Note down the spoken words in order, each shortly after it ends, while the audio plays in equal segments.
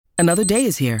Another day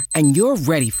is here, and you're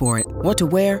ready for it. What to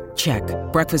wear? Check.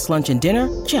 Breakfast, lunch, and dinner?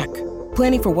 Check.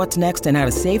 Planning for what's next and how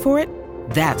to save for it?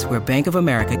 That's where Bank of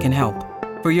America can help.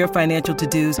 For your financial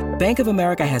to-dos, Bank of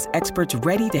America has experts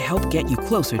ready to help get you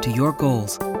closer to your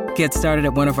goals. Get started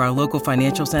at one of our local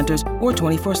financial centers or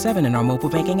 24/7 in our mobile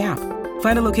banking app.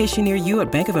 Find a location near you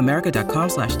at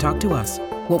bankofamerica.com/talktous.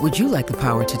 What would you like the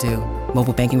power to do?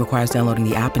 Mobile banking requires downloading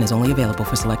the app and is only available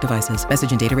for select devices.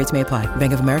 Message and data rates may apply.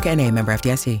 Bank of America N.A., member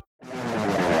FDIC.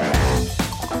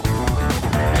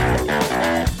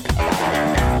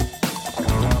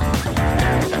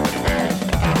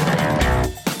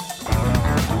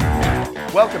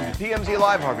 Welcome to TMZ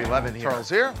Live. Harvey Levin here. Charles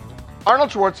here. Arnold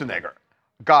Schwarzenegger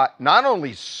got not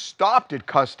only stopped at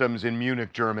customs in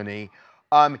Munich, Germany,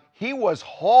 he was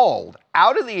hauled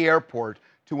out of the airport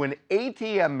to an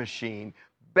ATM machine,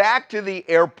 back to the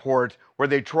airport where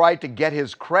they tried to get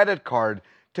his credit card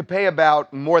to pay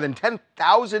about more than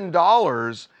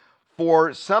 $10,000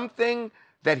 for something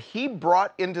that he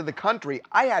brought into the country.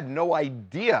 I had no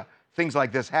idea things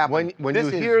like this happen. When you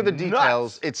hear the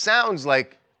details, it sounds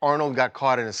like Arnold got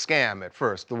caught in a scam at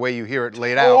first, the way you hear it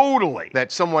laid out. Totally.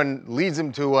 That someone leads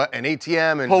him to an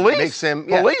ATM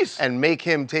and make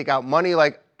him take out money.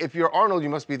 Like, if you're Arnold, you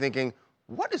must be thinking,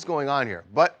 what is going on here?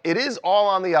 But it is all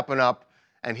on the up and up,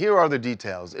 and here are the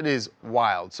details. It is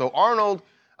wild. So Arnold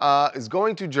is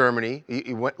going to Germany.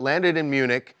 He landed in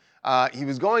Munich. He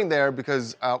was going there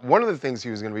because one of the things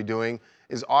he was going to be doing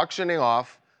is auctioning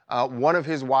off one of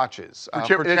his watches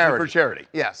for charity.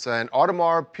 Yes, an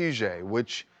Audemars Piguet,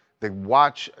 which the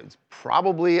watch is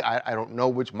probably, I don't know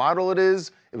which model it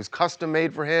is. It was custom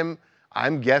made for him.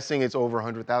 I'm guessing it's over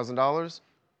 $100,000,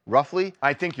 roughly.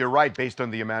 I think you're right, based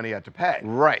on the amount he had to pay.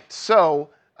 Right. So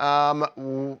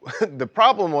the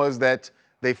problem was that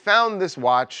they found this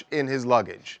watch in his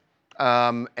luggage.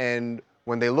 And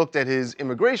when they looked at his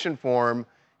immigration form,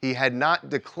 he had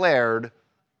not declared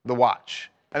the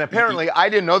watch. And apparently, I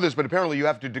didn't know this, but apparently you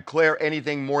have to declare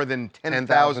anything more than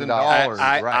 $10,000.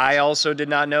 I also did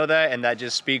not know that, and that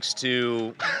just speaks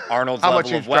to Arnold's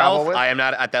level of wealth. I am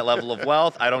not at that level of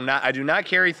wealth. I do not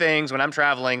carry things when I'm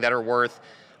traveling that are worth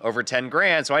over 10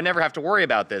 grand, so I never have to worry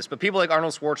about this. But people like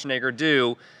Arnold Schwarzenegger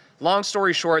do. Long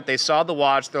story short, they saw the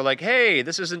watch. They're like, hey,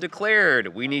 this isn't declared.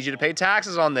 We need you to pay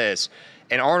taxes on this.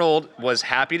 And Arnold was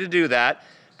happy to do that.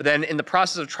 But then in the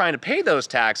process of trying to pay those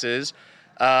taxes,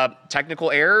 technical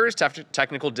errors,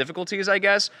 technical difficulties, I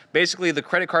guess. Basically, the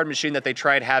credit card machine that they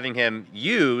tried having him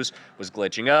use was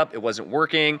glitching up. It wasn't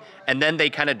working. And then they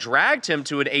kind of dragged him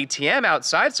to an ATM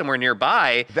outside somewhere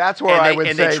nearby. That's where I would say.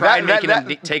 And they tried making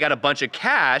him take out a bunch of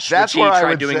cash, which he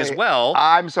tried doing as well.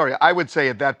 I'm sorry. I would say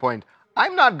at that point,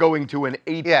 I'm not going to an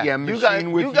ATM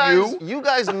machine with you. You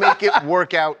guys make it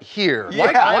work out here.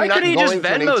 Why couldn't he just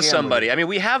Venmo somebody? I mean,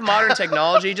 we have modern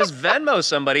technology. Just Venmo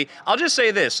somebody. I'll just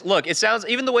say this. Look, it sounds,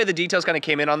 even the way the details kind of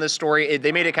came in on this story,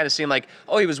 they made it kind of seem like,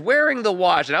 oh, he was wearing the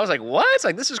watch. And I was like, what? It's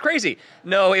like, this is crazy.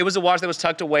 No, it was a watch that was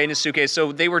tucked away in his suitcase.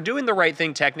 So they were doing the right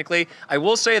thing technically. I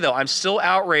will say, though, I'm still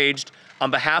outraged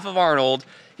on behalf of Arnold.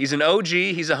 He's an OG,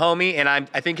 he's a homie, and I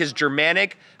think his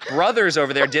Germanic brothers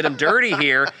over there did him dirty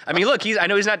here. I mean, look, I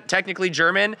know he's not technically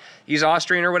German, he's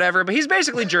Austrian or whatever, but he's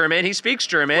basically German. He speaks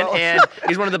German, and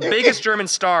he's one of the biggest German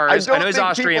stars. I know he's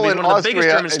Austrian, but he's one of the biggest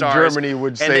German stars. Germany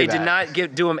would say and they did not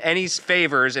do him any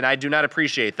favors, and I do not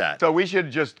appreciate that. So we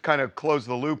should just kind of close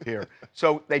the loop here.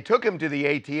 So they took him to the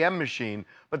ATM machine,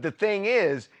 but the thing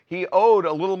is, he owed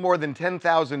a little more than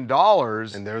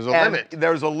 $10,000. And there's a limit.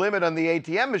 There's a limit on the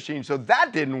ATM machine, so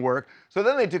that didn't work. So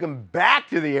then they took him back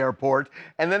to the airport,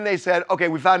 and then they said, okay,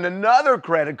 we found another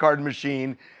credit card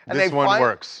machine. And this one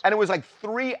works. And it was like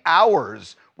 3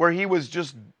 hours where he was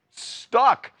just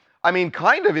stuck. I mean,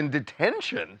 kind of in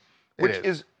detention, which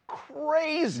is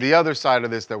crazy. The other side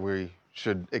of this that we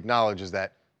should acknowledge is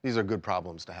that these are good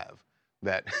problems to have.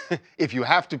 That if you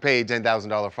have to pay a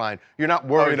 $10,000 fine, you're not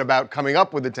worried about coming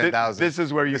up with the $10,000. This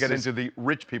is where you get into the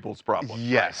rich people's problem.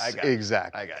 Yes, right,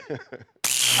 exactly. I got it.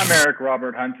 I'm Eric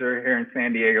Robert Hunter here in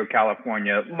San Diego,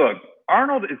 California. Look,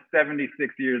 Arnold is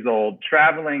 76 years old,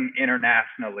 traveling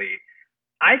internationally.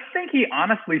 I think he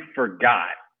honestly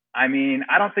forgot. I mean,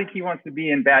 I don't think he wants to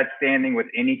be in bad standing with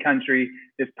any country.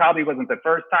 This probably wasn't the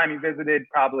first time he visited,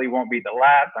 probably won't be the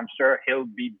last. I'm sure he'll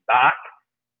be back.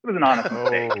 It was an honest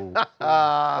mistake.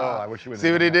 I wish you would.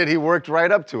 See what he did? He worked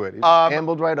right up to it. He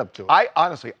gambled right up to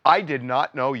it. I did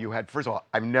not know you had, first of all,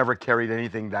 I've never carried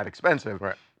anything that expensive.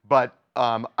 Right. But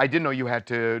I didn't know you had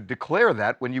to declare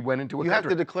that when you went into a country. You have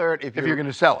to declare it if you're going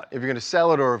to sell it. If you're going to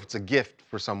sell it or if it's a gift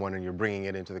for someone and you're bringing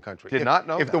it into the country. Did not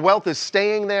know If that. the wealth is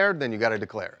staying there, then you got to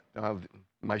declare it.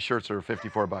 My shirts are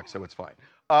 $54, so it's fine.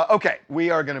 Okay, we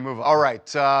are going to move on. All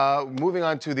right, moving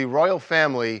on to the royal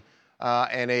family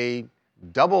and a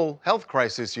double health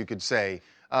crisis, you could say.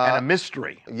 And a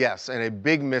mystery. Yes, and a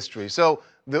big mystery. So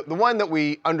the one that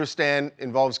we understand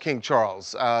involves King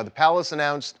Charles. The palace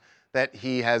announced that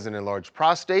he has an enlarged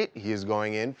prostate. He is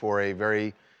going in for a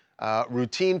very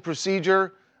routine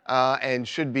procedure and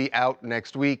should be out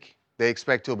next week. They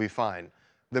expect he'll be fine.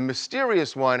 The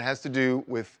mysterious one has to do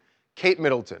with Kate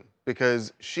Middleton,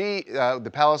 because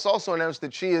the palace also announced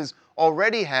that she has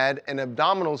already had an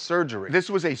abdominal surgery. This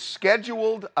was a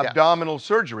scheduled abdominal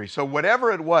surgery. So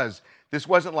whatever it was, this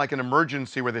wasn't like an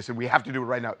emergency where they said, we have to do it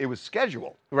right now. It was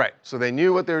scheduled. Right. So they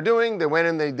knew what they were doing. They went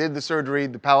in, they did the surgery.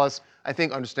 The palace, I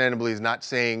think understandably, is not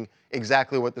saying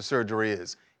exactly what the surgery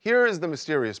is. Here is the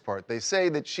mysterious part. They say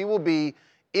that she will be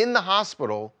in the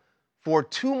hospital for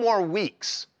 2 more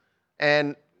weeks.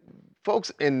 And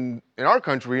folks in our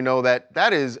country know that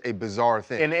that is a bizarre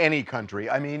thing. In any country.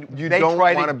 I mean, you don't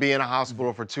want to be in a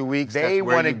hospital for 2 weeks. They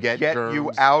want to get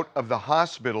you out of the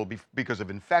hospital because of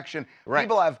infection. Right.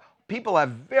 People have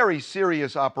very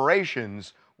serious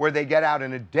operations where they get out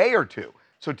in a day or two.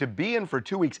 So to be in for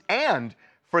 2 weeks and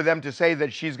for them to say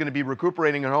that she's going to be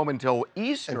recuperating at home until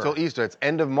Easter. Until Easter. It's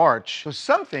end of March. So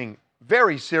something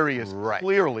very serious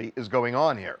clearly is going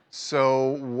on here.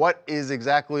 So what is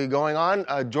exactly going on?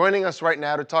 Joining us right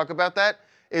now to talk about that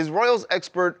is Royals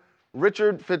expert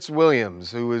Richard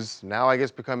Fitzwilliams, who is now, I guess,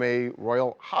 become a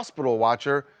Royal Hospital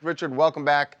watcher. Richard, welcome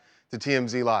back to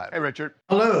TMZ Live. Hey, Richard.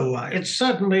 Hello. It's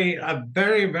certainly a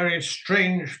very, very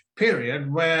strange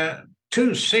period where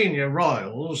 2 senior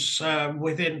royals,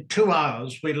 within 2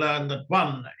 hours, we learn that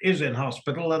one is in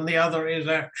hospital and the other is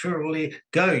actually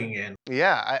going in.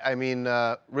 Yeah, I mean,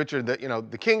 Richard,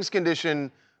 the king's condition,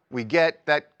 we get,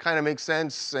 that kind of makes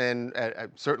sense, and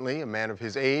certainly a man of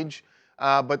his age.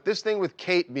 But this thing with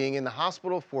Kate being in the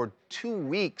hospital for 2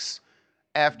 weeks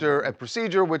after a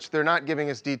procedure, which they're not giving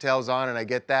us details on, and I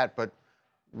get that, but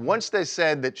once they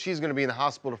said that she's going to be in the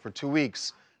hospital for 2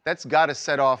 weeks, that's got to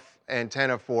set off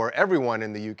antenna for everyone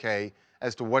in the UK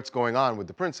as to what's going on with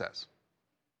the princess.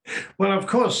 Well, of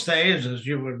course, there is, as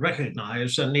you would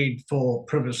recognize, a need for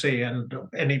privacy and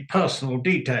any personal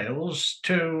details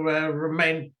to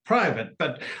remain private.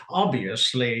 But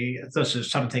obviously, this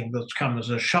is something that's come as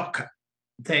a shock.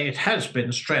 It has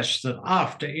been stressed that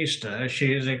after Easter,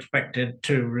 she is expected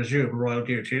to resume royal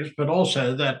duties, but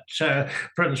also that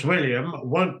Prince William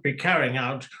won't be carrying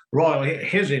out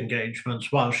his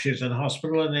engagements while she's in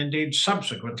hospital, and indeed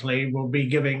subsequently will be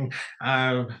giving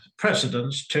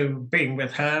precedence to being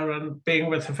with her and being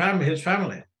with his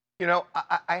family. You know,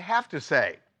 I have to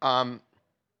say,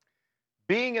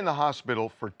 being in the hospital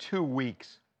for 2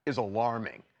 weeks is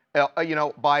alarming.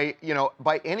 By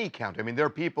any count. I mean, there are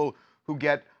people who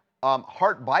get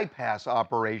heart bypass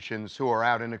operations who are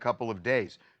out in a couple of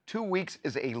days. 2 weeks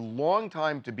is a long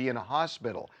time to be in a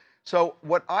hospital. So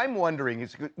what I'm wondering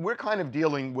is, we're kind of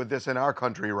dealing with this in our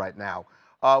country right now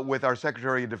with our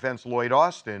Secretary of Defense, Lloyd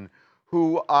Austin,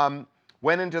 who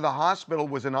went into the hospital,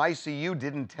 was in ICU,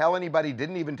 didn't tell anybody,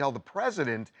 didn't even tell the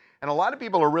president. And a lot of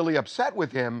people are really upset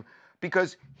with him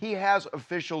because he has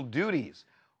official duties.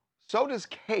 So does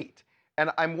Kate. And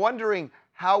I'm wondering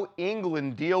how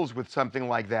England deals with something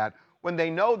like that when they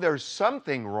know there's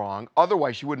something wrong,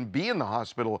 otherwise she wouldn't be in the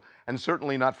hospital, and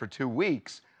certainly not for 2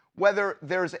 weeks, whether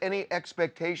there's any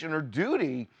expectation or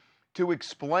duty to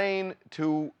explain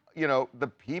to,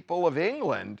 the people of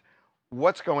England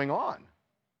what's going on.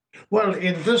 Well,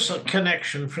 in this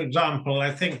connection, for example,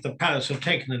 I think the palace have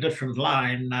taken a different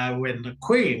line when the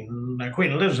Queen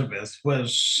Elizabeth,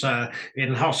 was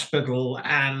in hospital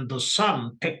and the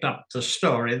Sun picked up the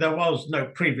story. There was no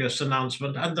previous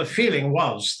announcement, and the feeling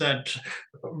was that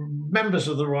members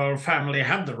of the royal family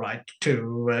have the right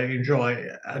to enjoy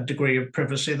a degree of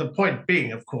privacy. The point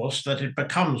being, of course, that it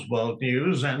becomes world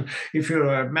news, and if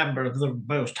you're a member of the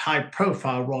most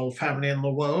high-profile royal family in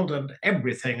the world and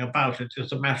everything about it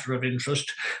is a matter of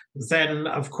interest, then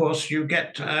of course you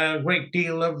get a great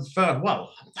deal of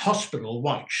hospital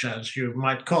watch, as you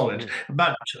might call it.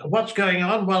 But what's going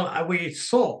on? Well, we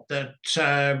thought that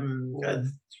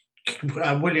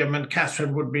William and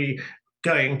Catherine would be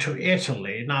going to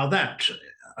Italy. Now that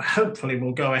hopefully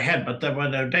will go ahead, but there were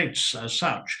no dates as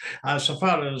such. So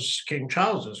far as King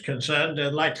Charles is concerned, the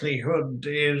likelihood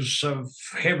is of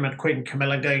him and Queen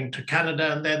Camilla going to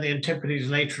Canada and then the Antipodes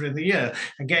later in the year.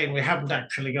 Again, we haven't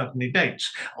actually got any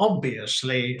dates.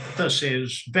 Obviously, this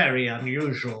is very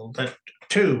unusual that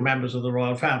 2 members of the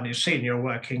royal family, senior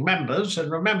working members,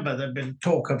 and remember there'd been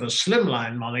talk of a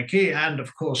slimline monarchy, and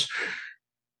of course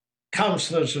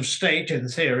councillors of state, in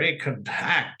theory, could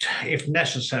act if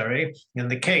necessary,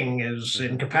 and the king is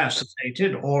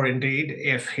incapacitated, or indeed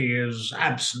if he is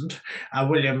absent.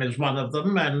 William is one of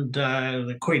them, and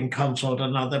the Queen Consort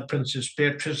another, Princess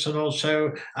Beatrice, and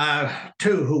also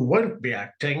two who won't be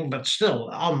acting, but still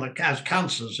as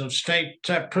councillors of state,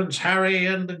 Prince Harry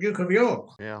and the Duke of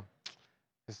York. Yeah,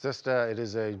 it's just it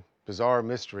is a bizarre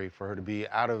mystery for her to be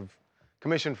out of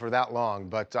commission for that long,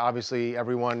 but obviously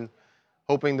everyone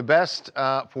hoping the best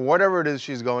for whatever it is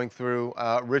she's going through.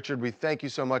 Richard, we thank you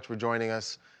so much for joining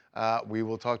us. We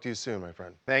will talk to you soon, my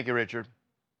friend. Thank you, Richard.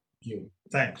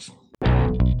 Thanks.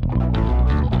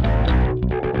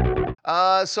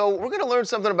 So we're going to learn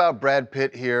something about Brad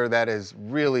Pitt here that has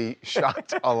really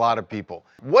shocked a lot of people.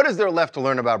 What is there left to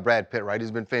learn about Brad Pitt, right?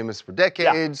 He's been famous for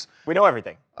decades. Yeah, we know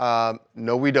everything.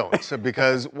 No, we don't. So,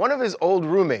 because one of his old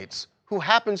roommates, who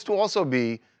happens to also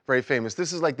be very famous,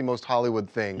 this is like the most Hollywood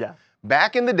thing. Yeah.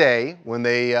 Back in the day, when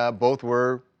they both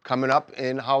were coming up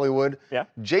in Hollywood,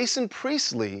 Jason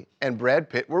Priestley and Brad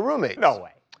Pitt were roommates. No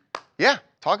way. Yeah,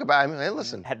 talk about it. I mean, hey,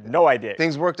 listen. Had no idea.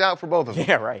 Things worked out for both of them.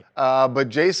 Yeah, right. But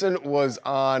Jason was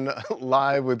on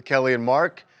Live with Kelly and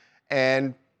Mark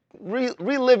and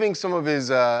reliving some of his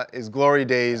glory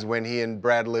days when he and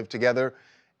Brad lived together.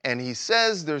 And he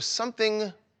says there's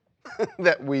something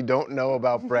that we don't know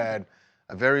about Brad,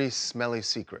 a very smelly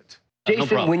secret.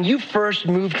 Jason, when you first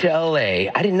moved to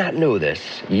LA, I did not know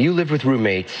this. You lived with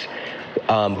roommates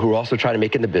who were also trying to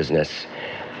make it in the business.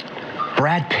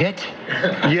 Brad Pitt?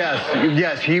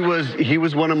 Yes, he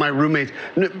was one of my roommates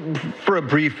for a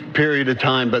brief period of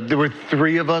time, but there were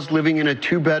three of us living in a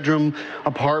 2-bedroom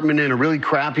apartment in a really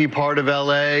crappy part of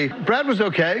LA. Brad was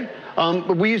okay.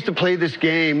 But we used to play this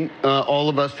game, all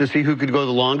of us, to see who could go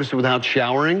the longest without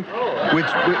showering,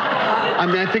 I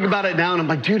mean, I think about it now, and I'm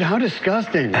like, dude, how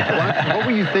disgusting. What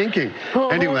were you thinking? Who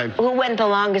went the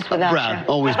longest without Brad,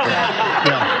 always Brad.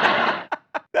 Yeah.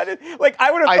 That is, like,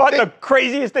 I would have thought the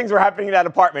craziest things were happening in that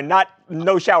apartment,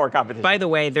 no shower competition. By the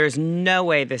way, there's no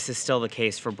way this is still the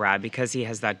case for Brad because he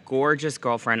has that gorgeous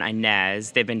girlfriend,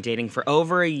 Inez. They've been dating for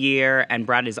over a year, and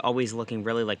Brad is always looking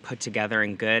really, like, put together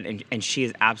and good, and she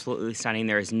is absolutely stunning.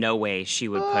 There is no way she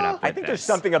would put up with I think there's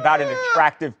something about an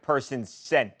attractive person's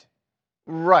scent.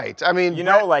 Right. I mean, you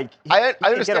know, like, I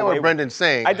understand what Brendan's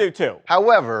saying. I do, too.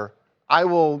 However, I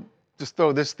will just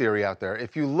throw this theory out there.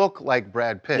 If you look like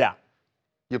Brad Pitt,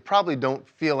 you probably don't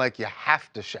feel like you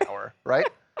have to shower, right?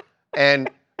 And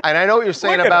I know what you're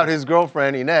saying about his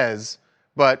girlfriend Inez,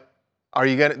 but are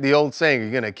you gonna, the old saying, are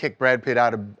you gonna kick Brad Pitt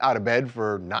out of bed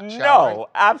for not showering? No,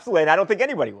 absolutely. And I don't think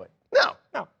anybody would.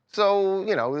 No. So,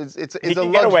 you know, it's he a can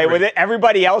luxury. get away with it.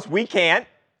 Everybody else, we can't.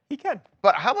 He can.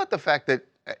 But how about the fact that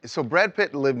Brad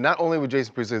Pitt lived not only with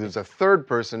Jason Priestley, there's a third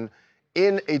person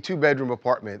in a 2-bedroom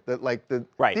apartment that, like,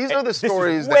 these are the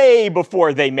stories this is way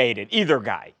before they made it, either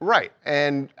guy. Right.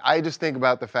 And I just think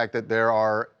about the fact that there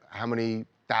are how many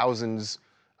thousands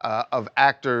of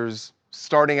actors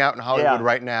starting out in Hollywood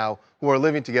right now who are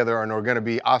living together and are going to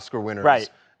be Oscar winners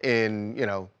in,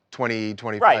 20,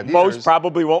 25 years. Most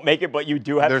probably won't make it, but you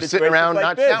do have They're sitting around like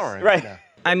not this. showering. Right. Yeah.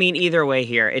 I mean, either way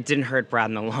here, it didn't hurt Brad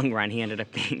in the long run. He ended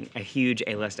up being a huge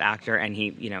A-list actor, and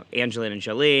he, Angelina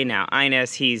Jolie, now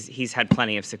Inez, he's had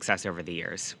plenty of success over the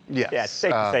years. Yes. Yeah, it's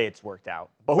safe to say it's worked out.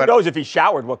 But who knows if he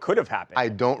showered, what could have happened? I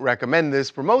don't recommend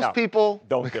this for most people.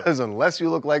 Don't because do it. Unless you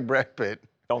look like Brad Pitt,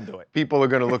 don't do it. People are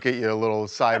going to look at you a little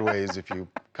sideways if you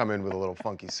come in with a little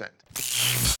funky scent.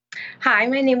 Hi,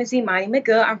 my name is Imani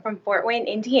McGill. I'm from Fort Wayne,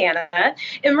 Indiana.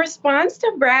 In response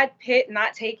to Brad Pitt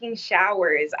not taking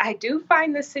showers, I do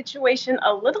find this situation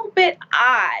a little bit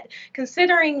odd,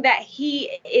 considering that he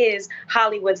is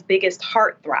Hollywood's biggest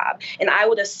heartthrob. And I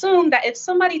would assume that if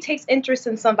somebody takes interest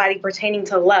in somebody pertaining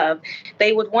to love,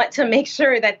 they would want to make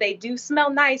sure that they do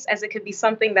smell nice, as it could be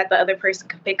something that the other person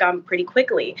could pick on pretty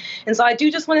quickly. And so I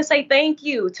do just want to say thank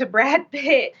you to Brad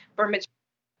Pitt for maturing.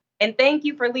 And thank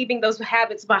you for leaving those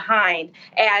habits behind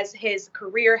as his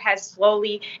career has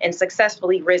slowly and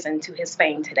successfully risen to his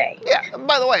fame today. Yeah,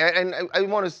 by the way, and I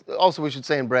want to also, we should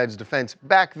say in Brad's defense,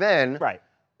 back then,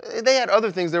 they had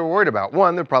other things they were worried about.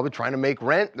 One, they're probably trying to make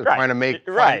rent. They're trying to make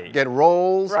get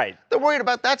roles. Right. They're worried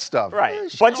about that stuff.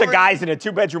 Right. Bunch of guys in a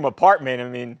 2-bedroom apartment. I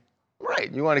mean.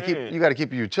 Right. You want to keep. You got to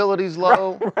keep your utilities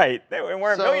low. Right. They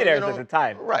weren't millionaires at the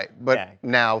time. Right. But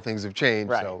now things have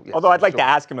changed. Right. So, yes, although I'd like to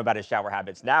ask him about his shower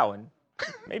habits now, and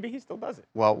maybe he still does it.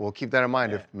 Well, we'll keep that in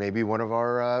mind if maybe one of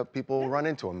our people run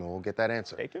into him, and we'll get that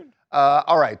answer. Stay tuned.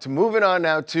 All right. Moving on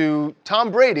now to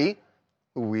Tom Brady,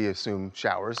 who we assume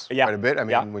showers quite a bit. I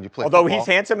mean, when you play Although football, he's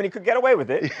handsome and he could get away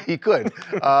with it. He could.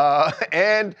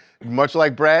 And much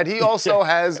like Brad, he also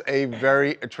has a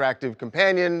very attractive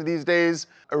companion these days,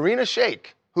 Irina Shayk,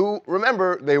 who,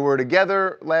 remember, they were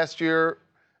together last year,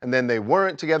 and then they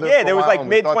weren't together for a while. Yeah, there was like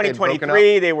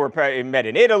mid-2023, they were met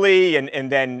in Italy,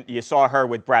 and then you saw her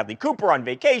with Bradley Cooper on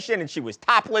vacation, and she was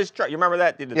topless. You remember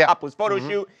that? Did the topless photo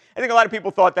shoot. I think a lot of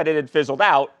people thought that it had fizzled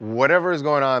out. Whatever is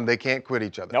going on, they can't quit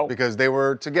each other. Because they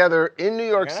were together in New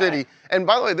York City. And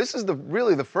by the way, this is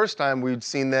really the first time we'd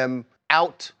seen them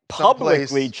out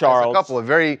publicly, Charles. A couple of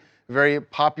very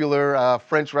popular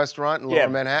French restaurant in Lower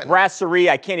Manhattan. Brasserie,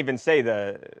 I can't even say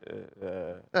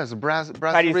the... That's a brasserie.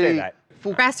 How do you say that?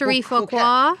 Brasserie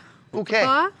Fouquet.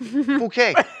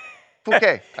 Fouquet.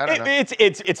 I don't know.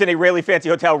 It's in a really fancy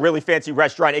hotel, really fancy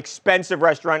restaurant, expensive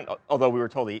restaurant. Although we were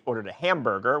told he ordered a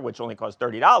hamburger, which only cost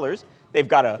 $30. They've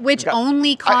got a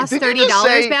only costs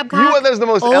 $30. Babcock. That's the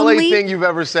most LA thing you've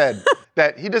ever said.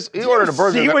 That he ordered a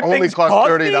burger that only cost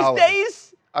 $30. These days?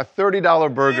 A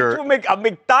 $30 burger. A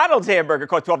McDonald's hamburger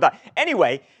costs $12.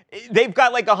 Anyway, they've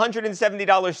got like a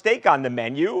 $170 steak on the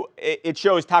menu. It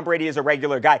shows Tom Brady is a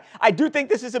regular guy. I do think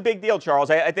this is a big deal, Charles.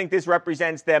 I think this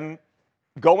represents them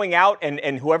going out,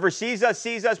 and whoever sees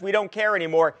us. We don't care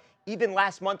anymore. Even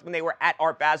last month when they were at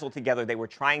Art Basel together, they were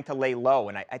trying to lay low,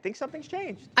 and I think something's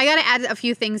changed. I got to add a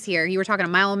few things here. You were talking a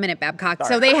mile a minute, Babcock.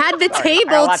 Sorry. So they had the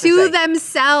table to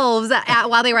themselves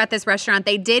while they were at this restaurant.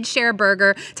 They did share a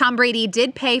burger. Tom Brady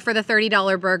did pay for the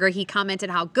 $30 burger. He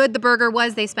commented how good the burger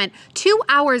was. They spent 2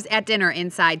 hours at dinner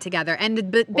inside together.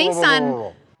 And based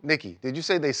on... Nikki, did you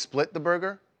say they split the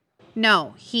burger?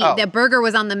 No, the burger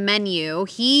was on the menu.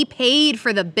 He paid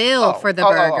for the bill for the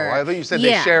burger. I thought you said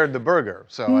they shared the burger.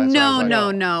 So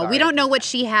no. We don't know what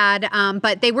she had,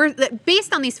 but they were,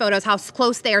 based on these photos, how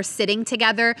close they are sitting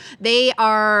together. They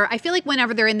are, I feel like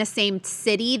whenever they're in the same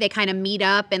city, they kind of meet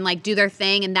up and like do their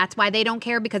thing, and that's why they don't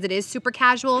care, because it is super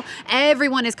casual.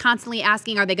 Everyone is constantly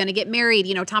asking, are they going to get married?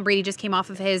 You know, Tom Brady just came off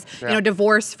of his,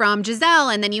 divorce from Giselle,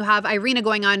 and then you have Irina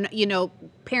going on,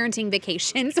 parenting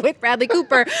vacations with Bradley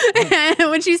Cooper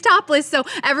when she's topless. So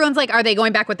everyone's like, are they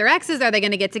going back with their exes? Are they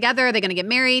going to get together? Are they going to get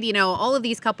married? All of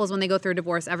these couples, when they go through a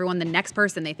divorce, everyone, the next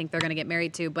person they think they're going to get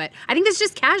married to. But I think it's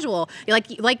just casual.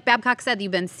 Like Babcock said,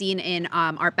 you've been seen in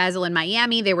Art Basel in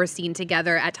Miami. They were seen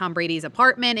together at Tom Brady's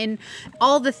apartment and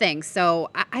all the things.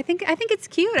 So I think it's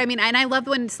cute. I mean, and I love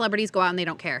when celebrities go out and they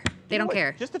don't care. They don't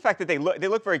care. Just the fact that they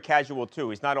look very casual too.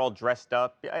 He's not all dressed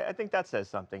up. I think that says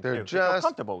something. They're too. just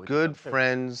comfortable with good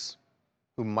friends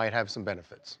who might have some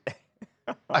benefits.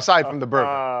 Aside from the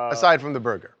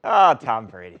burger. Tom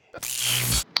Brady.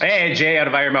 Hey, Jay out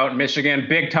of Iron Mountain, Michigan.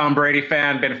 Big Tom Brady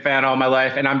fan, been a fan all my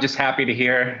life, and I'm just happy to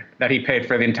hear that he paid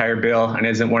for the entire bill and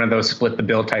isn't one of those split the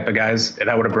bill type of guys.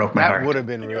 That would have broke my heart. That would have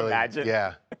been really,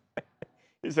 yeah.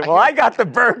 He said, well, I got the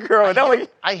burger.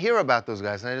 I hear about those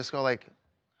guys, and I just go like,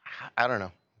 I don't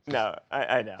know. No,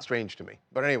 I know. Strange to me.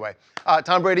 But anyway,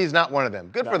 Tom Brady's not one of them.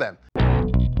 Good for them.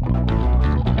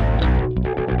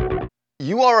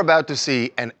 You are about to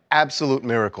see an absolute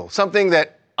miracle. Something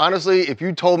that, honestly, if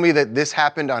you told me that this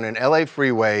happened on an LA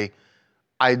freeway,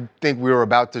 I think we were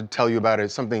about to tell you about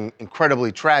it. Something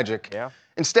incredibly tragic. Yeah.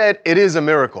 Instead, it is a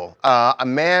miracle. A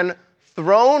man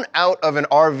thrown out of an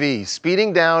RV,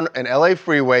 speeding down an LA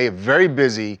freeway, a very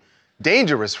busy,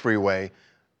 dangerous freeway,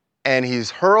 and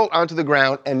he's hurled onto the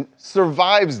ground and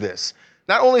survives this.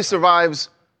 Not only survives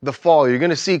the fall, you're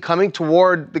gonna see coming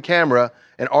toward the camera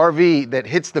an RV that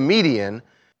hits the median,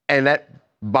 and that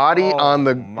body on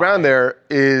the ground there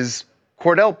is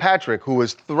Cordell Patrick, who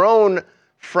was thrown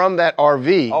from that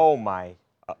RV. Oh my.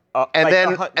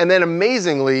 And then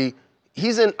amazingly,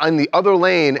 he's on the other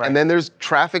lane, and then there's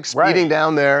traffic speeding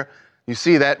down there. You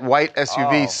see that white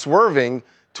SUV swerving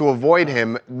to avoid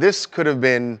him. This could have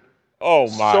been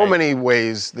so many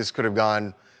ways this could have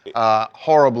gone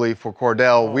horribly for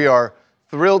Cordell. We are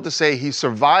thrilled to say he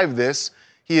survived this.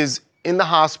 He is in the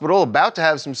hospital, about to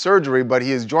have some surgery, but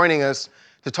he is joining us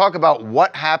to talk about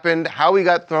what happened, how he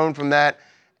got thrown from that,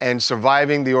 and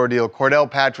surviving the ordeal. Cordell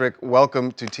Patrick,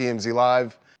 welcome to TMZ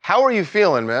Live. How are you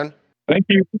feeling, man? Thank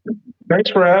you. Thanks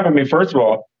for having me. First of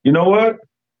all, you know what?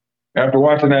 After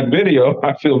watching that video,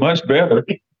 I feel much better.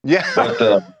 Yeah.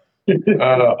 But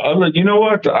you know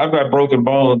what? I've got broken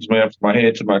bones, man, from my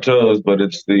head to my toes, but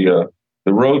it's the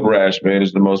road rash, man,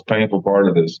 is the most painful part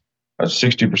of this.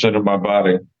 60% of my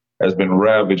body has been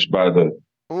ravaged by the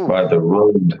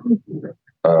road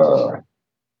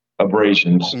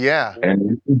abrasions. Yeah.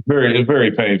 And it's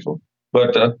very painful.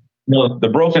 But the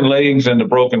broken legs and the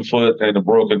broken foot and the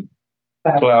broken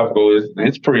clavicle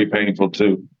it's pretty painful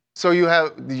too. So you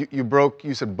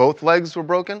said both legs were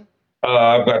broken?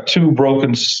 I've got two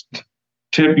broken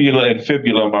tibia and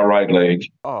fibula on my right leg.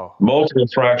 Oh. Multiple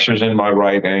fractures in my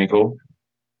right ankle.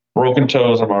 Broken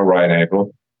toes on my right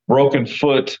ankle. Broken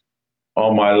foot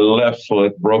on my left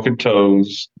foot. Broken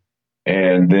toes.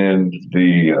 And then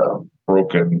the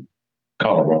broken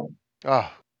collarbone.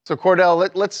 Oh. So Cordell,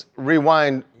 let's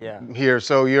rewind here.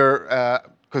 So you're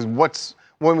because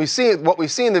what we see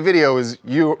in the video is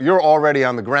you're already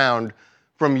on the ground.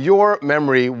 From your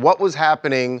memory, what was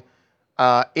happening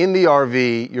in the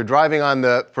RV? You're driving on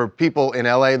for people in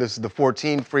LA, this is the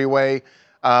 14 freeway.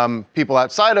 People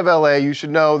outside of LA, you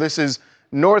should know this is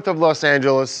north of Los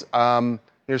Angeles,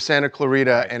 near Santa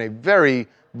Clarita, and a very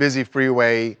busy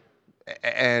freeway.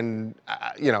 And,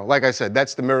 like I said,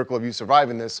 that's the miracle of you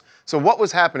surviving this. So what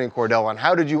was happening, Cordell, and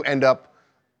how did you end up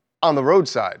on the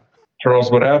roadside? Charles,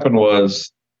 what happened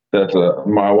was that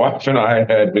my wife and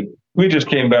I we just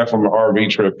came back from an RV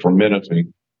trip from Munich,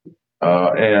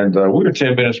 and we were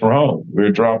 10 minutes from home. We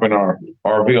were dropping our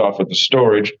RV off at the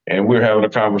storage, and we were having a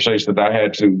conversation that I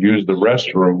had to use the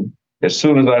restroom. As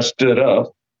soon as I stood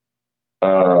up,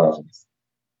 my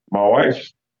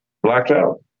wife blacked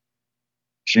out.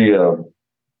 She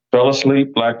fell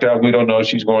asleep, blacked out. We don't know.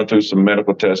 She's going through some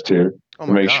medical tests here to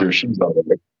make sure she's all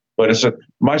right. But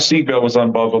my seatbelt was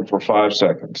unbuckled for 5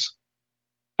 seconds.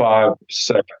 5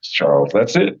 seconds, Charles.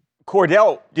 That's it.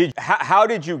 Cordell, how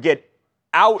did you get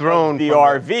out of the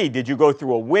RV? Did you go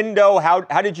through a window?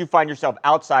 How did you find yourself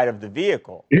outside of the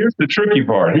vehicle? Here's the tricky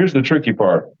part.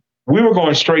 We were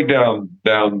going straight down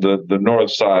the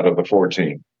north side of the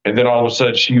 14. And then all of a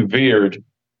sudden she veered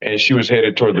and she was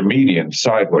headed toward the median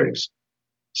sideways.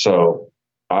 So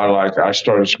I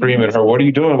started screaming at her, "What are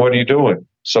you doing? What are you doing?"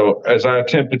 So as I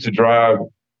attempted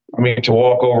to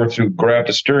walk over to grab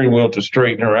the steering wheel to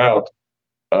straighten her out,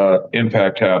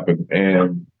 impact happened.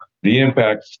 And the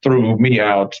impact threw me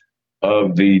out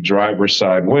of the driver's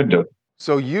side window.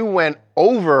 So you went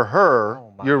over her,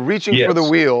 you're reaching for the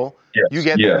wheel, you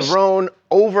get thrown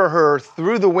over her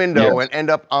through the window and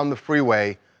end up on the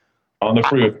freeway. On the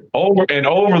freeway, over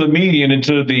the median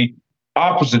into the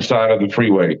opposite side of the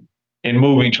freeway in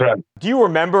moving traffic. Do you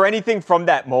remember anything from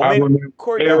that moment?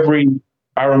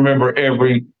 I remember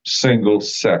every single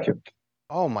second.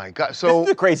 Oh my God! So this is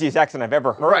the craziest accident I've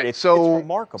ever heard. Right, it's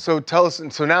remarkable. So tell us.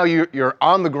 So now you're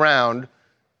on the ground.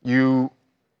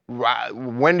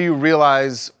 When do you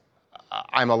realize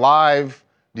I'm alive?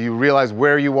 Do you realize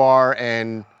where you are,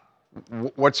 and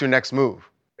what's your next move?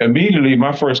 Immediately,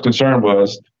 my first concern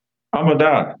was, I'm gonna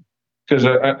die, because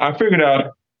I figured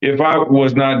out if I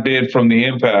was not dead from the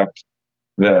impact,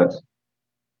 that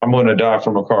I'm gonna die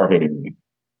from a car hitting me.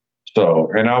 So,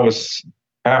 and I was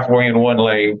halfway in one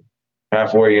lane,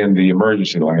 halfway in the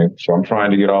emergency lane. So I'm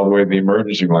trying to get all the way to the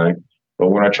emergency lane. But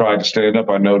when I tried to stand up,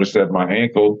 I noticed that my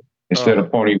ankle, instead of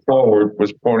pointing forward,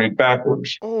 was pointing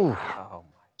backwards. Oh.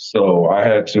 So I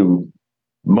had to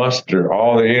muster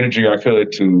all the energy I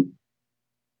could to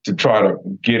try to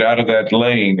get out of that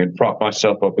lane and prop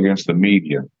myself up against the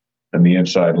median and the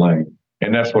inside lane.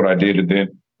 And that's what I did. And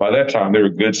then by that time, there were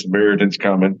good Samaritans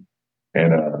coming.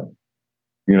 And,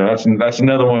 that's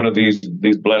another one of these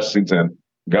blessings. And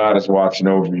God is watching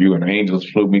over you, and angels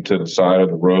flew me to the side of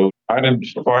the road. I didn't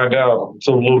find out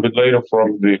until a little bit later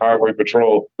from the highway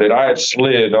patrol that I had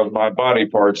slid on my body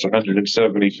parts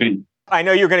 170 feet. I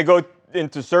know you're going to go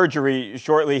into surgery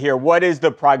shortly here. What is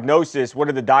the prognosis? What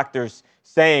are the doctors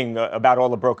saying about all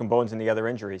the broken bones and the other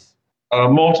injuries?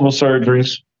 Multiple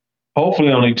surgeries.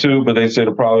 Hopefully only 2, but they said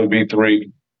it'll probably be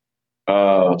 3.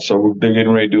 So they're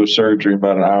getting ready to do a surgery in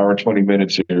about an hour and 20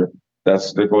 minutes here.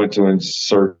 They're going to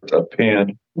insert a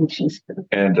pin and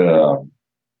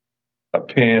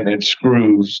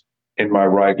screws in my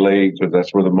right leg, because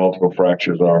that's where the multiple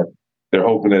fractures are. They're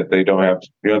hoping that they don't have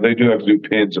to, they do have to do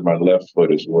pins in my left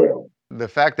foot as well. The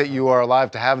fact that you are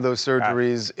alive to have those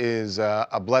surgeries is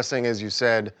a blessing, as you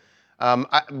said.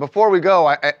 Before we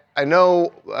go, I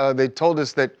know they told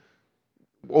us that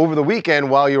over the weekend,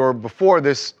 before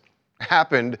this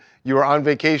happened, you were on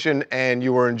vacation and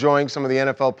you were enjoying some of the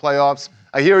NFL playoffs.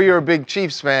 I hear you're a big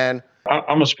Chiefs fan.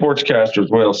 I'm a sportscaster as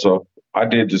well, so I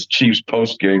did this Chiefs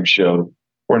post-game show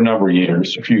for a number of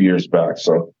years, a few years back.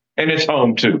 So, and it's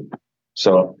home too.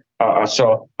 So I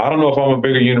don't know if I'm a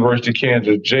bigger University of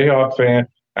Kansas Jayhawk fan.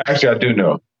 Actually, I do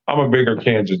know. I'm a bigger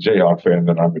Kansas Jayhawk fan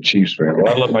than I'm a Chiefs fan. But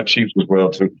I love my Chiefs as well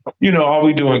too. All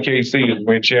we do in KC is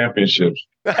win championships.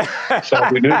 That's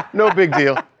all we do. No big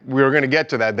deal. We were going to get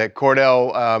to that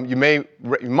Cordell, you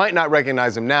might not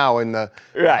recognize him now in the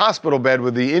hospital bed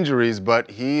with the injuries,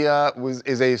 but he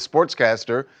is a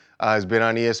sportscaster, has been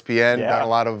on ESPN, done a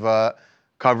lot of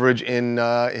coverage in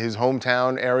his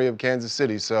hometown area of Kansas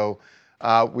City. So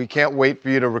We can't wait for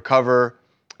you to recover.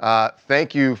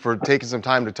 Thank you for taking some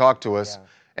time to talk to us. Yeah.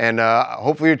 And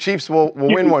hopefully your Chiefs will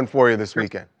win one for you this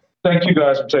weekend. Thank you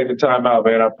guys for taking time out,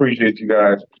 man. I appreciate you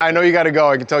guys. I know you got to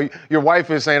go. I can tell you. Your wife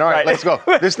is saying, all right, let's go.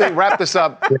 This thing, wrap this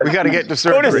up. We got to get to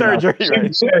surgery. Go to surgery.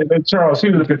 Right. Charles,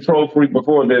 she was a control freak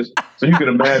before this, so you can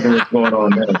imagine what's going on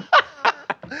now.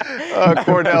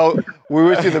 Cordell, we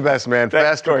wish you the best, man.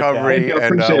 Fast recovery. You,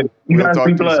 and we'll talk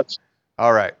to you.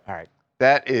 All right. All right.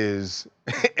 That is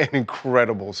an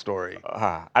incredible story.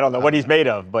 I don't know what he's made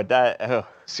of, but that...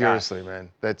 seriously, man.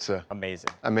 That's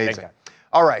amazing. Amazing.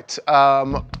 All right.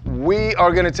 We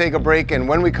are going to take a break, and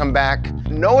when we come back,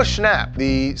 Noah Schnapp,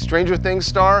 the Stranger Things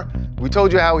star, we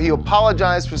told you how he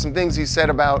apologized for some things he said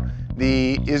about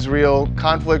the Israel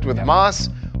conflict with Hamas.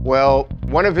 Well,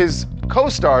 one of his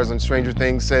co-stars on Stranger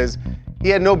Things says he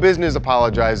had no business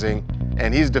apologizing,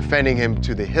 and he's defending him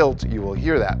to the hilt. You will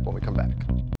hear that when we come back.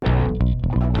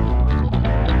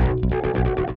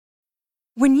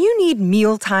 When you need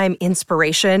mealtime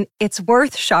inspiration, it's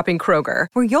worth shopping Kroger,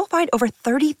 where you'll find over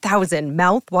 30,000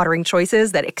 mouth-watering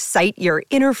choices that excite your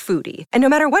inner foodie. And no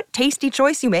matter what tasty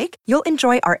choice you make, you'll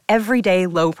enjoy our everyday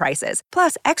low prices,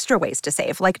 plus extra ways to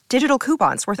save, like digital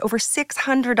coupons worth over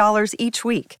 $600 each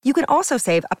week. You can also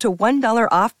save up to $1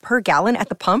 off per gallon at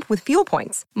the pump with fuel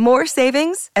points. More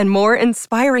savings and more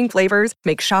inspiring flavors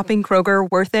make shopping Kroger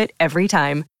worth it every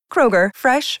time. Kroger,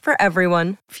 fresh for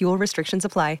everyone. Fuel restrictions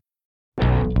apply.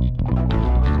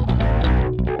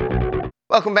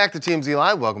 Welcome back to TMZ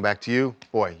Live. Welcome back to you.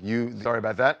 Boy, Sorry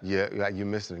about that. Yeah, you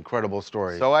missed an incredible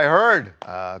story. So I heard.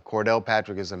 Cordell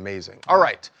Patrick is amazing. All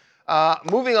right.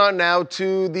 Moving on now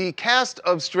to the cast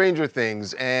of Stranger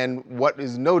Things and what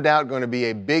is no doubt going to be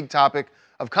a big topic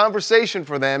of conversation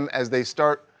for them as they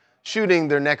start shooting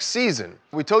their next season.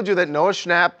 We told you that Noah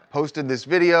Schnapp posted this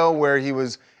video where he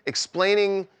was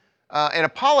explaining and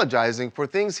apologizing for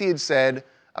things he had said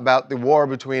about the war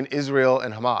between Israel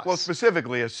and Hamas. Well,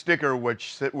 specifically a sticker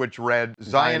which read,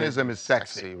 Zionism is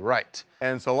sexy. Right.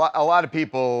 And so a lot of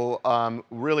people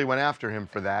really went after him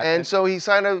for that. And so he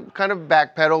kind of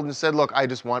backpedaled and said, look, I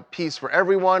just want peace for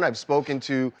everyone. I've spoken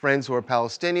to friends who are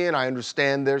Palestinian. I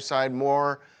understand their side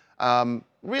more.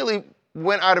 Really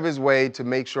went out of his way to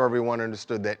make sure everyone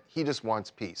understood that he just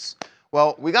wants peace.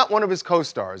 Well, we got one of his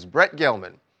co-stars, Brett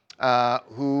Gelman,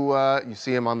 who you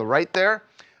see him on the right there.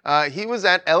 He was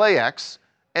at LAX,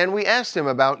 and we asked him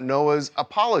about Noah's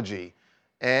apology.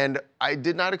 And I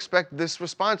did not expect this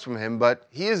response from him, but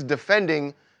he is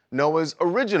defending Noah's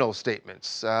original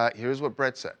statements. Here's what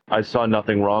Brett said. I saw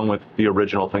nothing wrong with the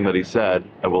original thing that he said.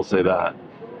 I will say that.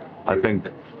 I think,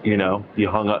 he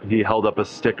held up a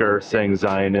sticker saying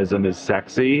Zionism is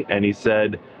sexy, and he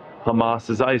said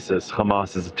Hamas is ISIS.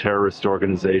 Hamas is a terrorist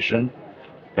organization,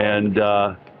 and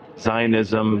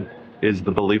Zionism is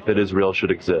the belief that Israel should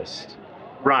exist.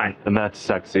 Right. And that's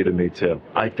sexy to me too.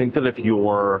 I think that if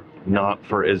you're not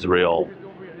for Israel,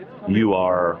 you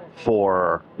are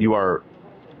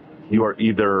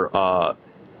either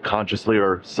consciously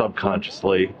or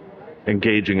subconsciously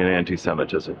engaging in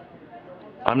anti-Semitism.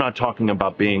 I'm not talking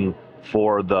about being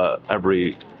for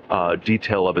every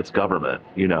detail of its government,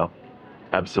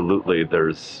 Absolutely,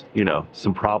 there's,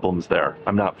 some problems there.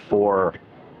 I'm not for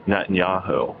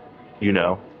Netanyahu,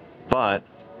 but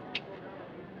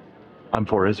I'm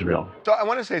for Israel. So I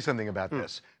want to say something about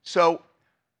this. So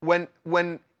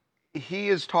when he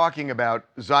is talking about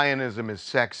Zionism is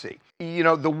sexy,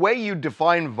 the way you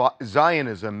define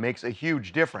Zionism makes a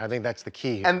huge difference. I think that's the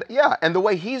key. And the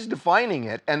way he's defining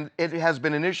it, and it has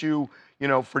been an issue,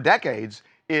 for decades,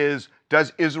 is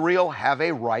does Israel have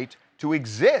a right to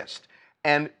exist?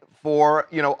 And for,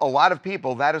 a lot of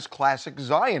people, that is classic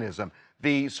Zionism,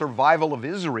 the survival of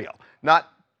Israel,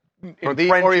 not or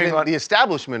even the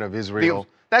establishment of Israel.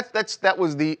 That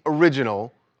was the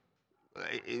original.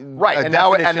 Right, and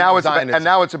now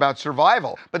it's about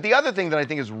survival. But the other thing that I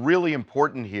think is really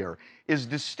important here is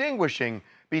distinguishing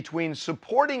between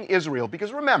supporting Israel,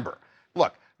 because remember,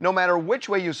 look, no matter which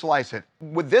way you slice it,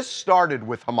 this started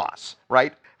with Hamas,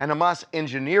 right? And Hamas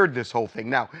engineered this whole thing.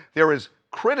 Now, there is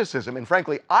criticism, and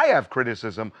frankly, I have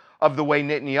criticism of the way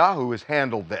Netanyahu has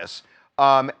handled this.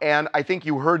 And I think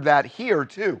you heard that here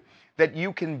too, that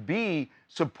you can be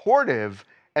supportive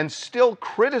and still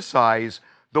criticize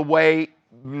the way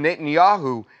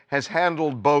Netanyahu has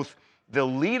handled both the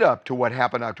lead up to what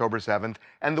happened October 7th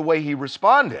and the way he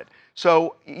responded.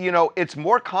 So, it's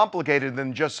more complicated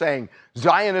than just saying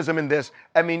Zionism in this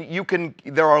I mean,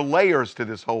 there are layers to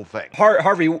this whole thing.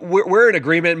 Harvey, we're in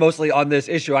agreement mostly on this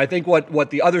issue. I think what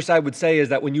the other side would say is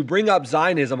that when you bring up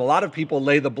Zionism, a lot of people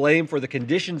lay the blame for the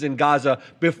conditions in Gaza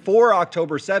before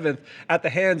October 7th at the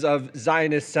hands of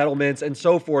Zionist settlements and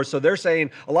so forth. So they're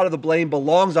saying a lot of the blame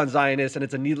belongs on Zionists, and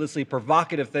it's a needlessly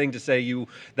provocative thing to say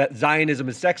that Zionism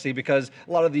is sexy, because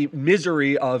a lot of the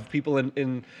misery of people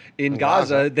in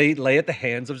Gaza, they lay at the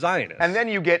hands of Zionists. And then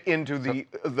you get into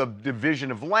the division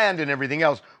of land and everything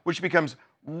else, which becomes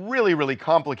really, really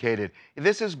complicated.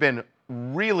 This has been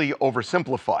really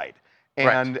oversimplified.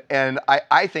 And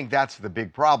I think that's the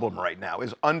big problem right now,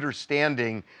 is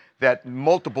understanding that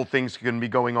multiple things can be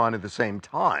going on at the same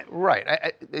time.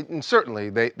 Right. And certainly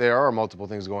there are multiple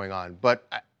things going on. But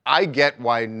I get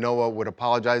why Noah would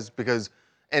apologize, because,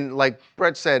 and like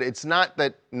Brett said, it's not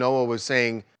that Noah was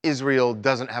saying Israel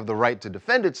doesn't have the right to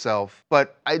defend itself,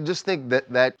 but I just think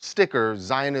that sticker,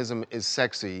 Zionism is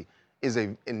sexy, is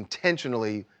a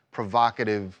intentionally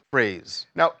provocative phrase.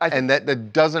 Now, and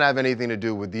that doesn't have anything to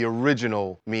do with the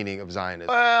original meaning of Zionism.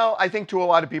 Well, I think to a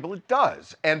lot of people it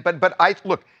does. But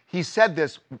look, he said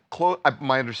this,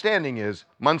 my understanding is,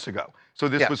 months ago. So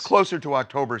this was closer to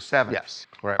October 7th. Yes,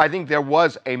 right. I think there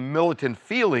was a militant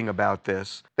feeling about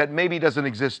this that maybe doesn't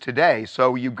exist today.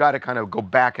 So you've got to kind of go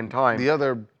back in time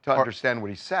to understand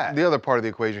what he said. The other part of the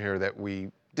equation here that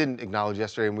we didn't acknowledge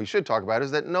yesterday and we should talk about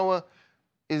is that Noah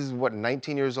is,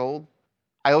 19 years old?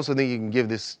 I also think you can give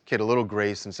this kid a little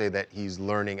grace and say that he's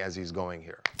learning as he's going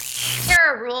here.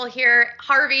 Here, a rule here.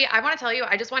 Harvey, I want to tell you,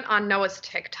 I just went on Noah's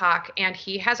TikTok, and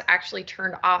he has actually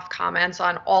turned off comments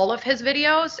on all of his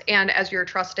videos. And as your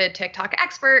trusted TikTok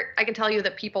expert, I can tell you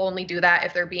that people only do that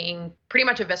if they're being pretty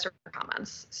much eviscerated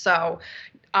comments. So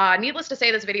needless to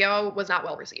say, this video was not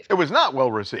well received. It was not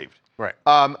well received. Right.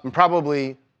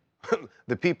 Probably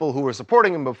the people who were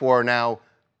supporting him before are now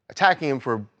attacking him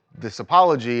for this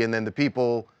apology, and then the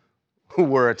people who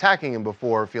were attacking him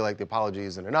before feel like the apology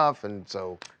isn't enough, and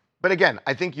so. But again,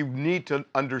 I think you need to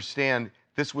understand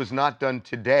this was not done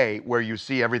today, where you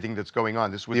see everything that's going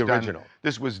on. This was the original.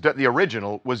 The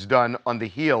original was done on the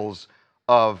heels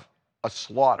of a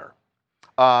slaughter.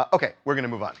 Okay, we're going to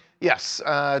move on. Yes,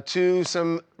 to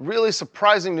some really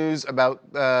surprising news about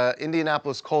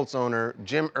Indianapolis Colts owner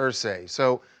Jim Irsay.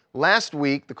 So last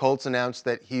week, the Colts announced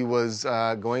that he was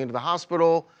going into the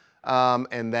hospital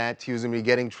and that he was going to be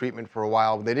getting treatment for a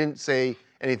while. They didn't say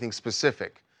anything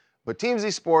specific. But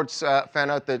TMZ Sports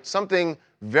found out that something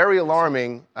very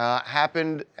alarming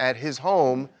happened at his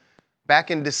home back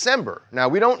in December. Now,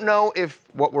 we don't know if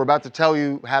what we're about to tell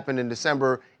you happened in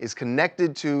December is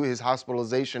connected to his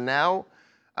hospitalization now,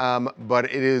 but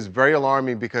it is very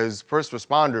alarming because first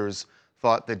responders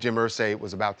thought that Jim Irsay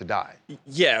was about to die.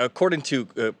 Yeah, according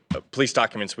to police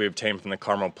documents we obtained from the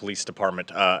Carmel Police Department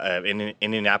in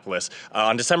Indianapolis,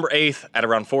 on December 8th at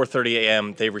around 4:30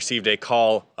 a.m., they received a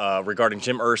call regarding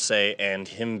Jim Irsay and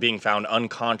him being found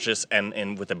unconscious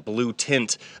and with a blue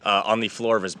tint on the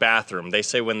floor of his bathroom. They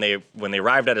say when they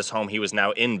arrived at his home, he was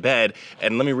now in bed.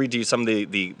 And let me read to you some of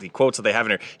the quotes that they have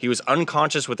in here. He was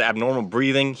unconscious with abnormal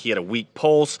breathing. He had a weak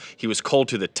pulse. He was cold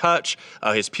to the touch.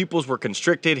 His pupils were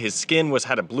constricted. His skin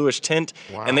had a bluish tint.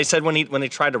 Wow. And they said when they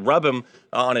tried to rub him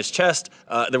on his chest,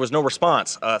 there was no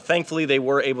response. Thankfully, they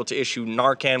were able to issue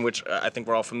Narcan, which I think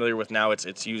we're all familiar with now.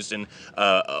 It's used in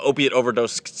opiate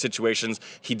overdose situations.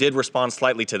 He did respond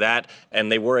slightly to that, and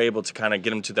they were able to kind of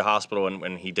get him to the hospital,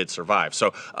 and he did survive.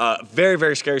 So very,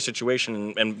 very scary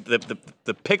situation. And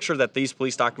the picture that these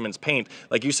police documents paint,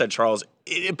 like you said, Charles,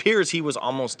 it appears he was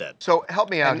almost dead. So help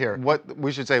me out here. What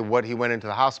we should say, what he went into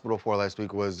the hospital for last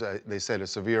week was, they said, a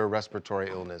severe respiratory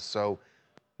illness. So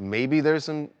maybe there's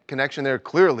some connection there.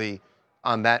 Clearly,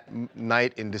 on that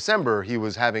night in December, he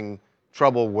was having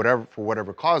trouble, for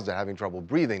whatever caused it, having trouble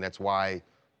breathing. That's why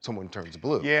someone turns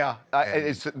blue. Yeah,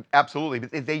 it's absolutely.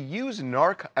 But they use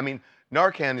Narcan. I mean,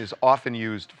 Narcan is often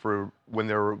used for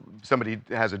when somebody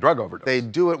has a drug overdose. They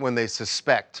do it when they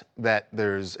suspect that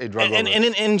there's a drug overdose. And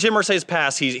in Jim Irsay's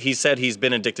past, he said he's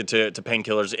been addicted to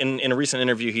painkillers. In a recent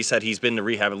interview, he said he's been to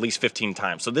rehab at least 15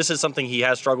 times. So this is something he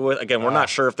has struggled with. Again, we're not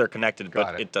sure if they're connected,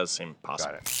 but it does seem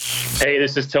possible. Hey,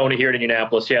 this is Tony here in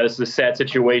Indianapolis. Yeah, this is a sad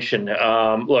situation.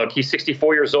 Look, he's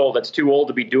 64 years old. That's too old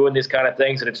to be doing these kind of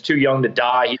things, and it's too young to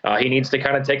die. He needs to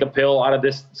kind of take a pill out of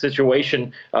this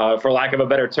situation, for lack of a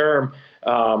better term,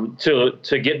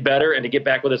 to get better and to get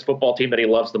back with his football team that he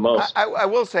loves the most. I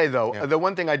will say, though, the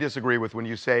one thing I disagree with when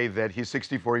you say that he's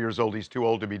 64 years old, he's too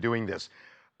old to be doing this.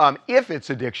 If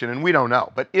it's addiction, and we don't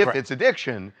know, but if it's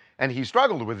addiction and he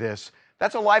struggled with this,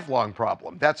 that's a lifelong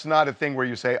problem. That's not a thing where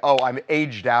you say, oh, I'm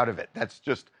aged out of it. That's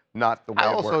just not the way it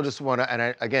works. I also just want to,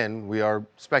 and again, we are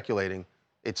speculating,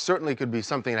 It certainly could be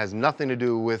something that has nothing to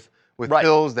do with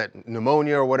pills, that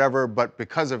pneumonia or whatever, but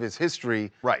because of his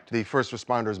history, the first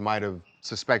responders might have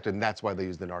suspected, and that's why they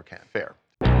used the Narcan. Fair.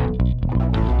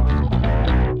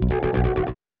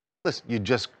 Listen, you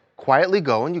just quietly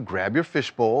go and you grab your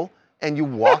fishbowl and you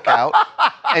walk out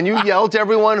and you yell to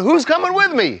everyone, "Who's coming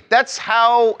with me?" That's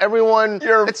how everyone.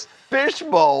 Your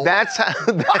fishbowl. That's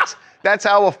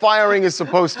how a firing is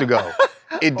supposed to go.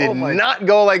 It did not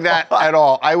go like that at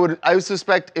all. I would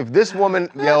suspect if this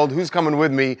woman yelled, "Who's coming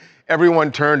with me?"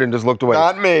 everyone turned and just looked away.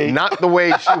 Not me. Not the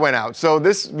way she went out. So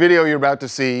this video you're about to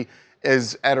see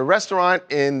is at a restaurant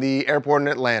in the airport in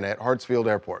Atlanta, at Hartsfield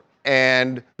Airport.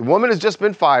 And the woman has just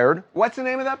been fired. What's the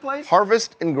name of that place?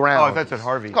 Harvest and Grounds. Oh, I thought it said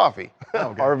Harvey. It's coffee. Oh,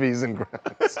 okay. Harvey's and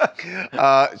Grounds.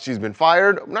 She's been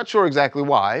fired. I'm not sure exactly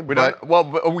why. We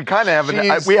kind of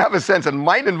have we have a sense it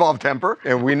might involve temper.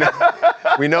 And we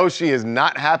know she is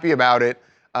not happy about it.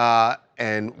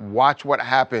 And watch what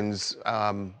happens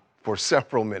for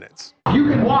several minutes. You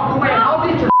can walk away. I'll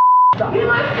get your stuff. Get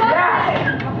my stuff.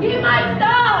 Yeah. Get my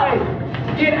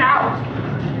stuff. Get out.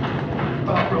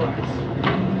 Relax.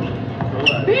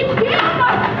 Bitch, get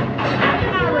out.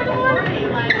 I'm not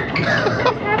recording. Like,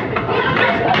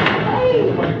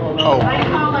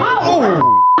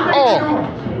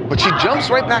 Oh, but she jumps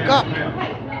right back up. No.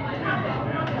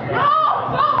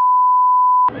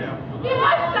 Get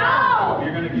my stuff.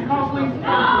 You're gonna get police.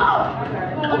 No.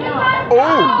 Get my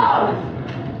stuff.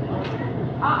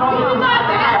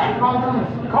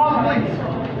 Call the police.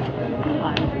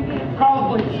 Call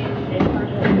the police.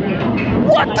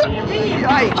 What the?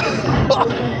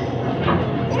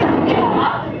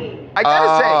 I gotta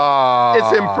say,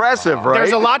 it's impressive, right?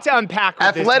 There's a lot to unpack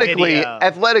with this video.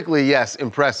 Athletically, yes,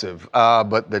 impressive.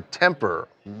 But the temper.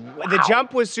 The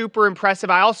jump was super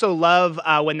impressive. I also love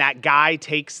when that guy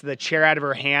takes the chair out of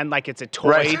her hand like it's a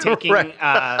toy, taking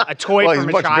a toy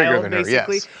from a child,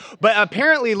 basically. Yes. But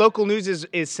apparently, local news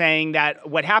is saying that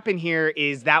what happened here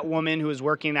is that woman who was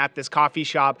working at this coffee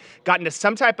shop got into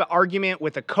some type of argument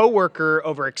with a coworker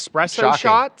over espresso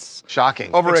shots.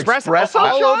 Shocking. Over espresso shots?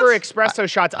 All over espresso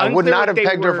shots. I would not have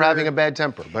pegged her for having a bad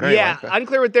temper. But anyway. Yeah,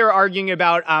 unclear what they were arguing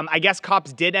about. I guess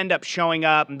cops did end up showing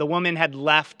up. The woman had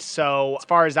left, so as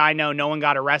far as I know, no one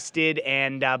got arrested,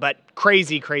 and but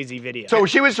crazy video. So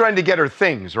she was trying to get her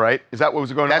things, right? Is that what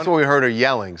was going on? That's what we heard her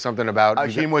yelling, something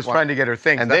about. She was trying to get her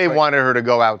things. And they wanted her to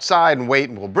go outside and wait,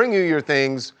 and we'll bring you your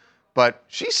things. But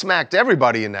she smacked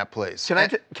everybody in that place. Can I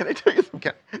tell you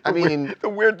something? The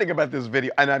weird thing about this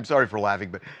video, and I'm sorry for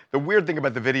laughing, but the weird thing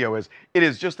about the video is it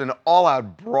is just an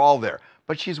all-out brawl there.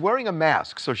 But she's wearing a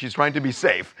mask, so she's trying to be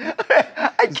safe.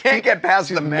 I can't get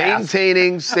past the mask.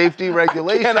 Maintaining safety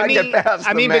regulations.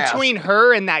 I mean, between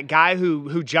her and that guy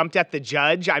who jumped at the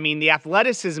judge, I mean, the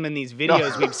athleticism in these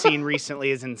videos we've seen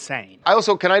recently is insane. I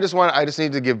just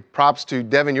need to give props to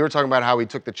Devin. You were talking about how he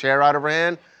took the chair out of her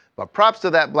hand, but props to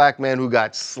that black man who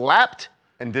got slapped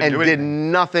and did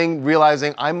nothing,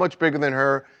 realizing I'm much bigger than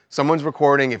her. Someone's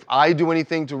recording. If I do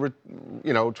anything to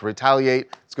retaliate,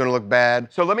 it's going to look bad.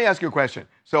 So let me ask you a question.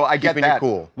 So I get that. Keeping it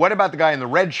cool. What about the guy in the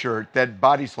red shirt that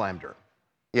body slammed her?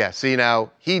 Yeah, see now,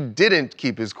 he didn't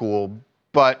keep his cool,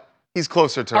 but he's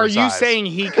closer to her size. Are you saying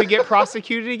he could get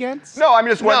prosecuted against? No, I'm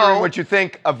just wondering what you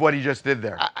think of what he just did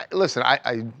there. Listen,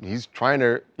 he's trying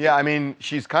to... Yeah, I mean,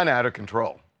 she's kind of out of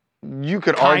control. You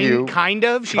could argue... Kind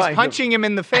of? She's punching him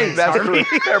in the face. That's true.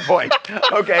 Fair point.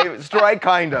 Okay, strike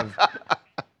kind of.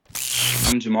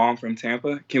 I'm Jamal. I'm from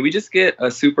Tampa. Can we just get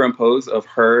a superimpose of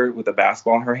her with a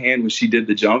basketball in her hand when she did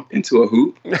the jump into a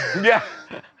hoop? Yeah.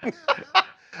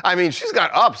 I mean, she's got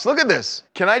ups. Look at this.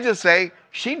 Can I just say,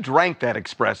 she drank that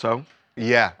espresso.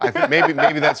 Yeah, I think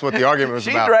maybe that's what the argument was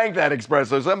about. She drank that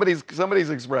espresso. Somebody's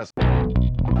espresso.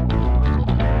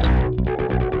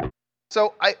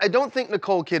 So I don't think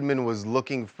Nicole Kidman was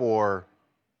looking for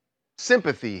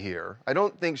sympathy here. I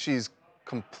don't think she's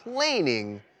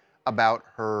complaining about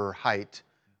her height,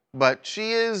 but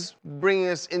she is bringing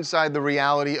us inside the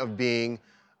reality of being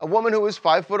a woman who is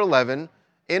 5'11"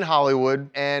 in Hollywood,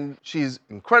 and she's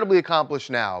incredibly accomplished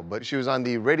now, but she was on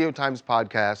the Radio Times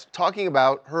podcast talking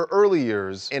about her early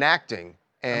years in acting.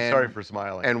 And, I'm sorry for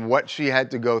smiling. And what she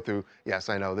had to go through. Yes,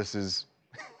 I know, this is,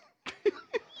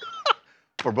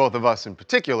 for both of us in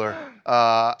particular,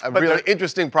 a really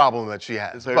interesting problem that she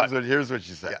has. So here's what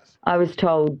she said. Yes. I was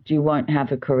told you won't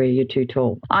have a career, you're too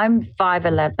tall. I'm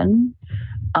 5'11".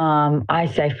 I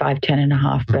say 5'10 and a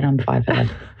half, but I'm 5'11".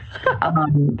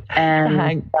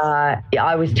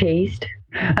 I was teased.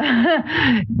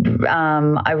 I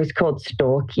was called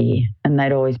Storky, and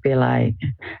they'd always be like,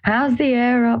 how's the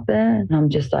air up there? And I'm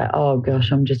just like, oh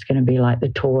gosh, I'm just going to be like the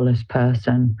tallest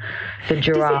person. The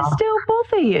giraffe. Does it still bother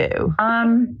bother you?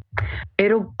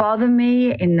 It'll bother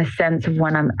me in the sense of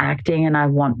when I'm acting and I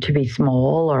want to be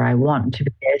small or I want to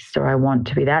be this or I want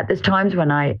to be that. There's times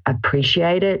when I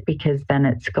appreciate it because then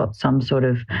it's got some sort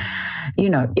of,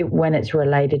 when it's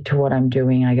related to what I'm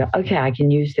doing, I go, okay, I can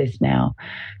use this now.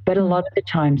 But a lot of the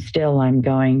time still I'm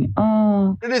going,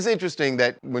 oh. It is interesting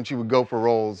that when she would go for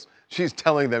roles, she's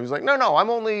telling them, she's like, no, I'm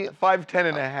only 5'10"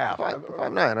 and a half.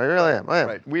 5'9", I really am.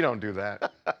 Right, we don't do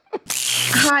that.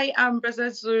 Hi, I'm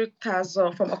Bezezu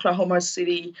Tazo from Oklahoma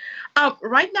City.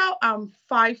 Right now, I'm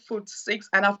 5'6",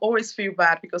 and I've always feel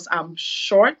bad because I'm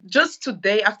short. Just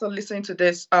today, after listening to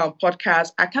this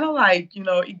podcast, I kind of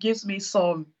it gives me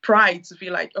some pride to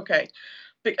feel like, okay,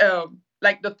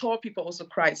 like the tall people also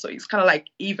cry, so it's kind of like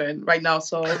even right now.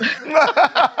 So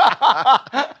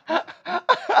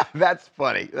that's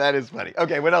funny. That is funny.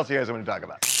 Okay, what else do you guys want to talk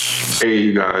about? Hey,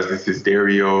 you guys, this is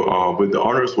Dario. With the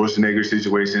Arnold Schwarzenegger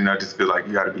situation, I just feel like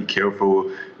you got to be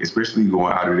careful, especially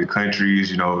going out of the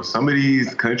countries. Some of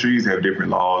these countries have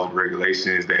different laws and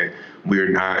regulations that we're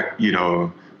not,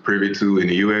 privy to in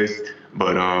the U.S.,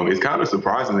 but it's kind of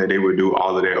surprising that they would do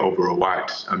all of that over a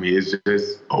watch. I mean, it's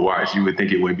just a watch. You would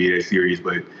think it wouldn't be that serious,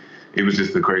 but it was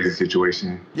just a crazy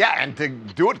situation. Yeah, and to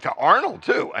do it to Arnold,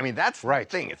 too. I mean, that's the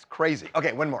thing. It's crazy.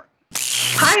 Okay, one more.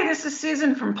 Hi, this is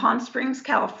Susan from Palm Springs,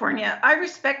 California. I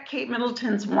respect Kate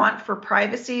Middleton's want for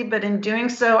privacy, but in doing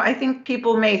so, I think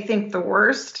people may think the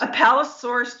worst. A palace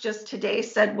source just today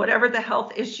said whatever the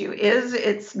health issue is,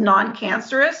 it's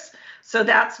non-cancerous. So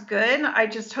that's good. I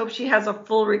just hope she has a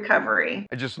full recovery.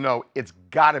 I just know it's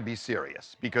got to be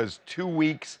serious because 2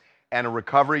 weeks and a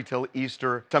recovery till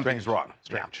Easter, something's wrong.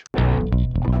 Strange. I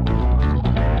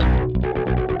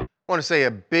want to say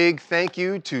a big thank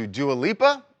you to Dua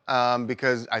Lipa.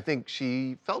 Because I think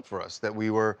she felt for us that we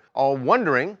were all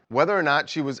wondering whether or not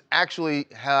she was actually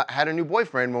had a new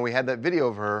boyfriend when we had that video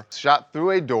of her shot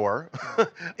through a door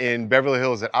in Beverly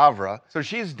Hills at Avra. So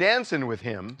she's dancing with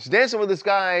him. She's dancing with this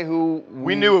guy who...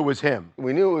 We knew it was him.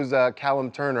 We knew it was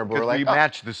Callum Turner, but we're like... we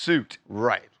matched the suit.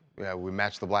 Right. Yeah, we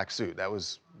matched the black suit. That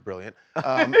was brilliant.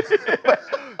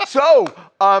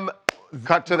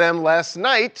 Cut to them last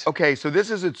night. Okay, so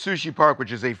this is at Sushi Park,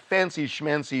 which is a fancy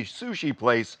schmancy sushi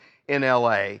place in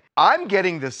LA. I'm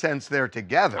getting the sense they're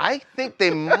together. I think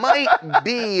they might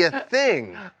be a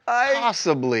thing.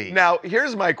 Possibly. Now,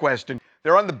 here's my question.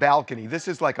 They're on the balcony. This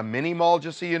is like a mini mall,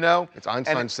 just so you know. It's on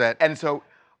Sunset. And so,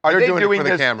 are they doing it for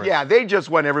this? the cameras. Yeah, they just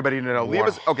want everybody to know. Leave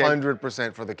us. Okay.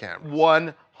 100% for the cameras.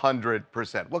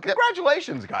 100%. Well,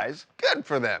 congratulations, guys. Good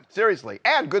for them. Seriously.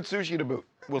 And good sushi to boot.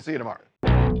 We'll see you tomorrow.